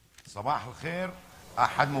صباح الخير،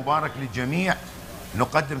 أحد مبارك للجميع.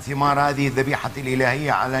 نقدم ثمار هذه الذبيحة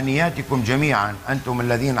الإلهية على نياتكم جميعا أنتم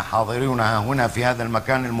الذين حاضرونها هنا في هذا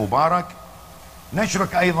المكان المبارك.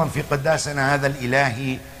 نشرك أيضا في قداسنا هذا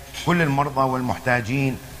الإلهي كل المرضى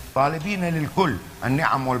والمحتاجين، طالبين للكل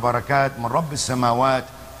النعم والبركات من رب السماوات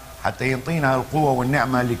حتى يعطينا القوة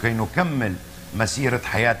والنعمة لكي نكمل مسيرة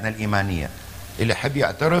حياتنا الإيمانية. اللي يحب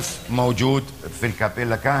يعترف موجود في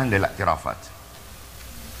الكابيلا كان للاعترافات.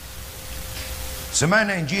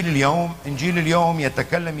 سمعنا إنجيل اليوم. إنجيل اليوم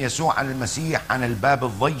يتكلم يسوع عن المسيح عن الباب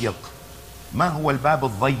الضيق. ما هو الباب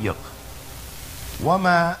الضيق؟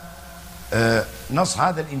 وما نص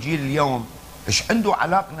هذا الإنجيل اليوم إيش عنده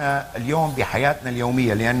علاقنا اليوم بحياتنا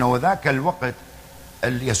اليومية؟ لأنه ذاك الوقت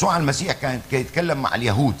يسوع المسيح كان يتكلم مع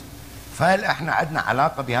اليهود، فهل احنا عندنا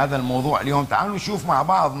علاقة بهذا الموضوع اليوم؟ تعالوا نشوف مع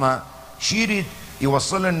بعضنا شو يريد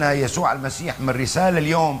يوصل لنا يسوع المسيح من رسالة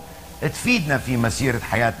اليوم تفيدنا في مسيرة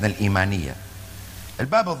حياتنا الإيمانية.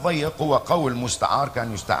 الباب الضيق هو قول مستعار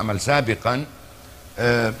كان يستعمل سابقا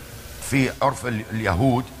في عرف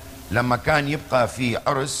اليهود. لما كان يبقى في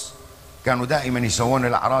عرس كانوا دائما يسوون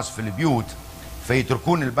الأعراس في البيوت،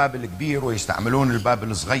 فيتركون الباب الكبير ويستعملون الباب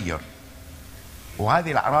الصغير.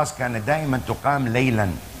 وهذه الأعراس كانت دائما تقام ليلا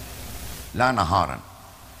لا نهارا،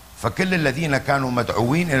 فكل الذين كانوا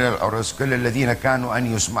مدعوين إلى العرس، كل الذين كانوا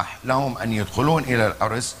أن يسمح لهم أن يدخلون إلى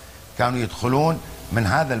العرس، كانوا يدخلون من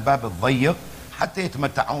هذا الباب الضيق حتى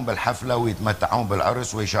يتمتعون بالحفلة ويتمتعون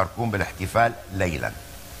بالعرس ويشاركون بالاحتفال ليلا.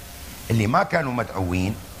 اللي ما كانوا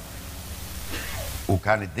مدعوين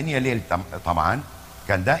وكان الدنيا ليل طبعا،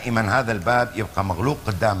 كان دائما هذا الباب يبقى مغلوق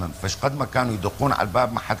قدامهم، فش قد ما كانوا يدقون على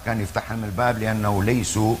الباب ما حد كان يفتح لهم الباب، لأنه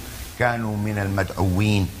ليسوا كانوا من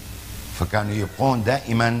المدعوين، فكانوا يبقون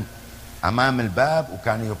دائما أمام الباب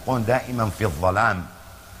وكانوا يبقون دائما في الظلام.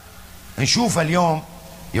 نشوف اليوم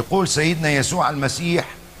يقول سيدنا يسوع المسيح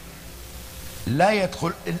لا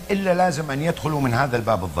يدخل إلا لازم أن يدخلوا من هذا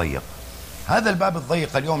الباب الضيق. هذا الباب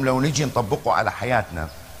الضيق اليوم لو نجي نطبقه على حياتنا،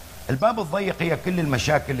 الباب الضيق هي كل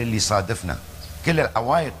المشاكل اللي صادفنا، كل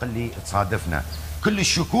العوائق اللي تصادفنا، كل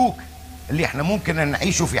الشكوك اللي احنا ممكن أن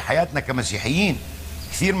نعيشه في حياتنا كمسيحيين.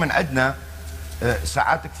 كثير من عندنا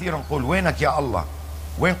ساعات كثير نقول وينك يا الله؟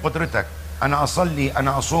 وين قدرتك؟ أنا أصلي،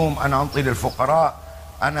 أنا أصوم، أنا أنطي للفقراء،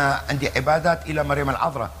 أنا عندي عبادات إلى مريم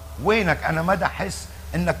العذراء، وينك؟ أنا ما أحس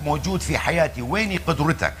أنك موجود في حياتي، ويني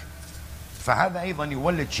قدرتك؟ فهذا أيضا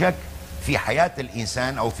يولد شك في حياة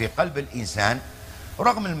الإنسان أو في قلب الإنسان،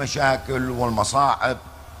 رغم المشاكل والمصاعب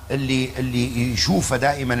اللي يشوفها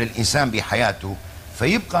دائما الإنسان بحياته،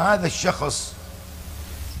 فيبقى هذا الشخص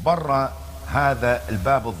برا هذا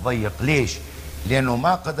الباب الضيق. ليش؟ لأنه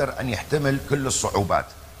ما قدر أن يحتمل كل الصعوبات،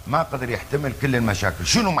 ما قدر يحتمل كل المشاكل.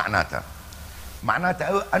 شنو معناتها؟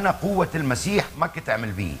 معناتها أنا قوة المسيح ما كنت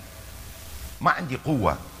أعمل به، ما عندي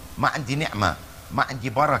قوة، ما عندي نعمة، ما عندي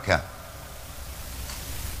بركة.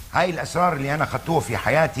 هاي الأسرار اللي أنا أخذتوها في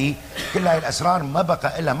حياتي، كل هاي الأسرار ما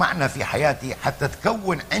بقى إلا معنى في حياتي حتى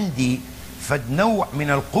تكون عندي فد نوع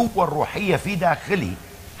من القوة الروحية في داخلي،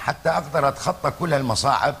 حتى أقدر أتخطى كل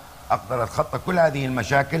المصاعب، أقدر أتخطى كل هذه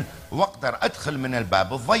المشاكل، وأقدر أدخل من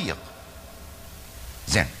الباب الضيق.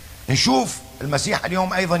 زين، نشوف المسيح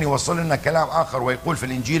اليوم أيضا يوصل لنا كلام آخر ويقول في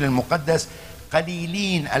الإنجيل المقدس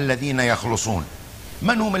قليلين الذين يخلصون.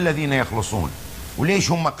 من هم الذين يخلصون؟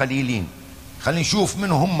 وليش هم قليلين؟ خلينا نشوف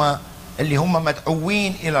من هم اللي هم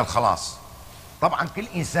مدعوين إلى الخلاص. طبعا كل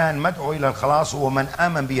إنسان مدعو إلى الخلاص هو من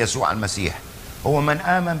آمن بيسوع المسيح، هو من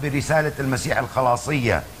آمن برسالة المسيح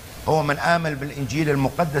الخلاصية، هو من آمن بالإنجيل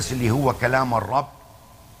المقدس اللي هو كلام الرب،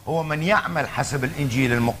 هو من يعمل حسب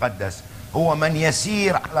الإنجيل المقدس، هو من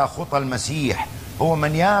يسير على خطى المسيح، هو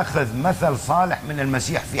من ياخذ مثل صالح من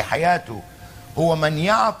المسيح في حياته، هو من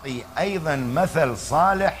يعطي أيضا مثل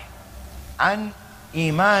صالح عن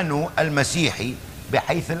إيمانه المسيحي،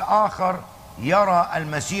 بحيث الآخر يرى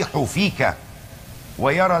المسيح فيك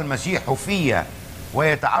ويرى المسيح فيا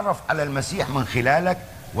ويتعرف على المسيح من خلالك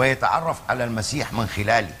ويتعرف على المسيح من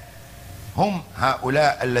خلالي. هم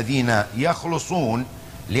هؤلاء الذين يخلصون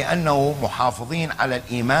لأنه محافظين على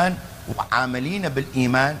الإيمان وعاملين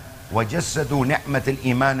بالإيمان وجسدوا نعمة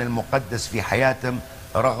الإيمان المقدس في حياتهم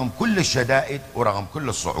رغم كل الشدائد ورغم كل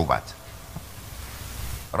الصعوبات.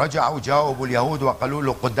 رجعوا جاوبوا اليهود وقالوا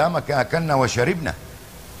له قدامك أكلنا وشربنا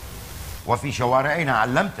وفي شوارعنا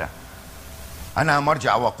علمت. أنا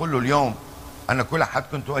مرجع وأقول له اليوم أنا كل أحد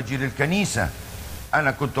كنت أجي للكنيسة،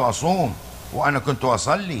 أنا كنت أصوم وأنا كنت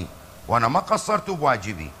أصلي وأنا ما قصرت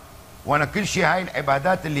بواجبي، وأنا كل شيء هاي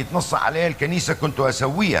العبادات اللي تنص عليها الكنيسة كنت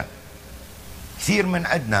أسويها. كثير من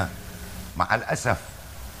عندنا مع الأسف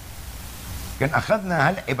كان أخذنا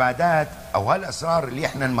هالعبادات أو هالأسرار اللي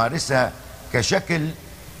إحنا نمارسها كشكل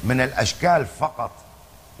من الأشكال فقط،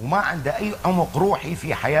 وما عنده أي عمق روحي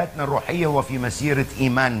في حياتنا الروحية وفي مسيرة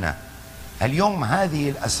إيماننا. اليوم هذه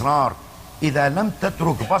الأسرار إذا لم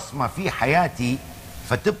تترك بصمة في حياتي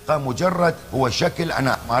فتبقى مجرد هو شكل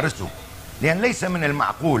أنا أمارسه، لأن ليس من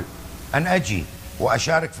المعقول أن أجي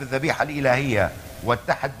وأشارك في الذبيحة الإلهية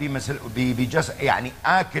واتحد بجسد، يعني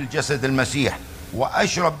آكل جسد المسيح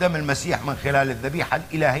وأشرب دم المسيح من خلال الذبيحة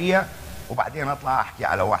الإلهية، وبعدين أطلع أحكي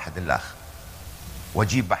على واحد الآخر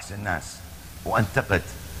وأجيب بحث الناس وأنتقد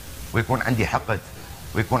ويكون عندي حقد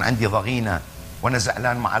ويكون عندي ضغينة وأنا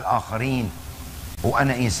زعلان مع الآخرين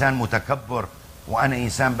وأنا إنسان متكبر وأنا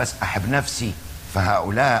إنسان بس أحب نفسي.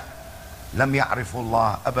 فهؤلاء لم يعرفوا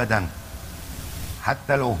الله أبدا،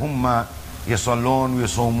 حتى لو هم يصلون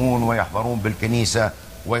ويصومون ويحضرون بالكنيسة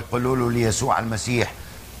ويقولوا له ليسوع المسيح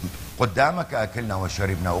قدامك أكلنا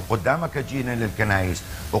وشربنا وقدامك جينا للكنائس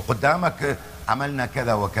وقدامك عملنا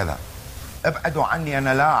كذا وكذا، ابعدوا عني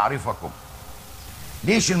أنا لا أعرفكم.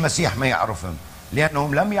 ليش المسيح ما يعرفهم؟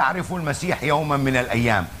 لأنهم لم يعرفوا المسيح يوما من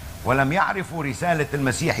الأيام، ولم يعرفوا رسالة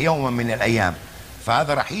المسيح يوما من الأيام.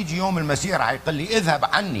 فهذا رح يجي يوم المسيح رح يقول لي اذهب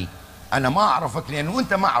عني أنا ما أعرفك لأنه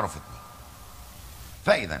أنت ما عرفتني.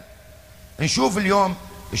 فإذا نشوف اليوم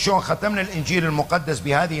شلون ختمنا الإنجيل المقدس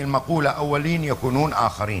بهذه المقولة أولين يكونون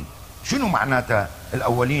آخرين. شنو معناتها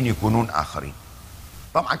الأولين يكونون آخرين؟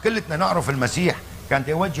 طبعا كلتنا نعرف المسيح كان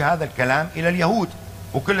يوجه هذا الكلام إلى اليهود،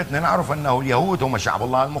 وكلتنا نعرف أنه اليهود هم شعب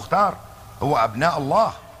الله المختار، هو أبناء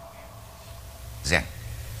الله. زين،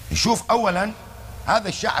 نشوف أولا هذا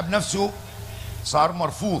الشعب نفسه صار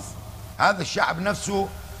مرفوض. هذا الشعب نفسه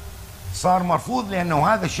صار مرفوض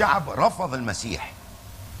لأنه هذا الشعب رفض المسيح،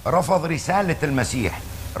 رفض رسالة المسيح،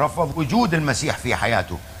 رفض وجود المسيح في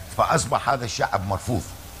حياته، فأصبح هذا الشعب مرفوض.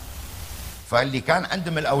 فاللي كان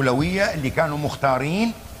عندهم الأولوية اللي كانوا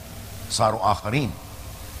مختارين صاروا آخرين.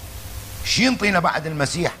 شي ينطينا بعد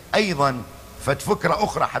المسيح أيضا فكرة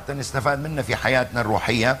أخرى حتى نستفاد منها في حياتنا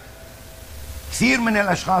الروحية. كثير من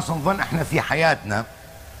الأشخاص نظن احنا في حياتنا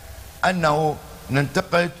أنه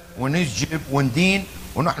ننتقد ونسجب وندين،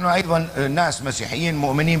 ونحن أيضا ناس مسيحيين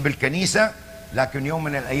مؤمنين بالكنيسة، لكن يوم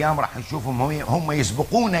من الأيام راح نشوفهم هم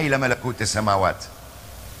يسبقون إلى ملكوت السماوات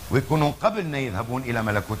ويكونون قبلنا يذهبون إلى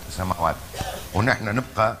ملكوت السماوات، ونحن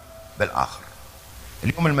نبقى بالآخر.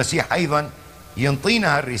 اليوم المسيح أيضا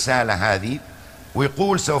ينطينا الرسالة هذه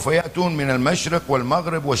ويقول سوف يأتون من المشرق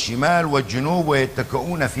والمغرب والشمال والجنوب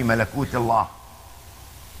ويتكئون في ملكوت الله.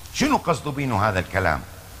 شنو قصده بينه هذا الكلام؟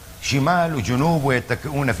 شمال وجنوب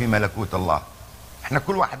ويتكئون في ملكوت الله. احنا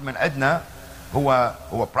كل واحد من عندنا هو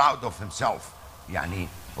proud of himself، يعني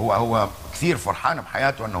هو كثير فرحان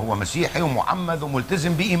بحياته انه هو مسيحي ومعمد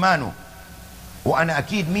وملتزم بإيمانه، وانا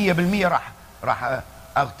اكيد 100% راح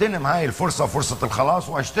اغتنم هاي الفرصة، فرصة الخلاص،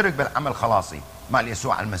 واشترك بالعمل الخلاصي مع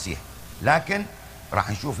يسوع المسيح. لكن راح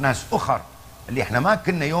نشوف ناس اخر اللي احنا ما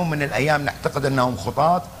كنا يوم من الايام نعتقد انهم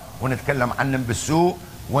خطاة ونتكلم عنهم بالسوء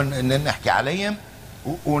ونحكي عليهم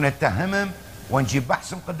ونتهمهم ونجيب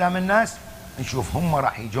بحثهم قدام الناس، نشوف هم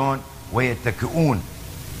راح يجون ويتكئون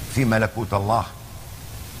في ملكوت الله.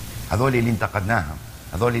 هذول اللي انتقدناهم،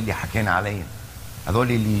 هذول اللي حكينا عليهم،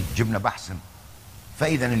 هذول اللي جبنا بحثهم.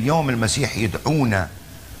 فإذا اليوم المسيح يدعونا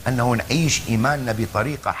أنه نعيش إيماننا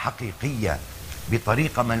بطريقة حقيقية،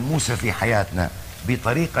 بطريقة ملموسة في حياتنا،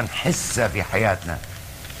 بطريقة نحسها في حياتنا.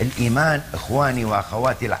 الإيمان إخواني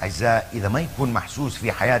وأخواتي الأعزاء إذا ما يكون محسوس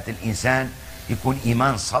في حياة الإنسان يكون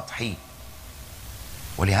إيمان سطحي.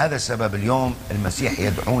 ولهذا السبب اليوم المسيح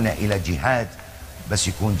يدعونا إلى جهاد، بس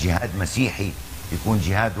يكون جهاد مسيحي، يكون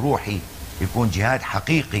جهاد روحي، يكون جهاد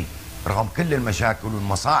حقيقي رغم كل المشاكل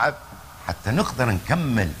والمصاعب، حتى نقدر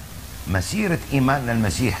نكمل مسيرة إيماننا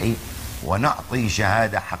المسيحي ونعطي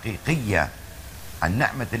شهادة حقيقية عن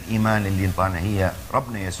نعمة الإيمان اللي انطانا هي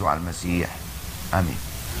ربنا يسوع المسيح. آمين.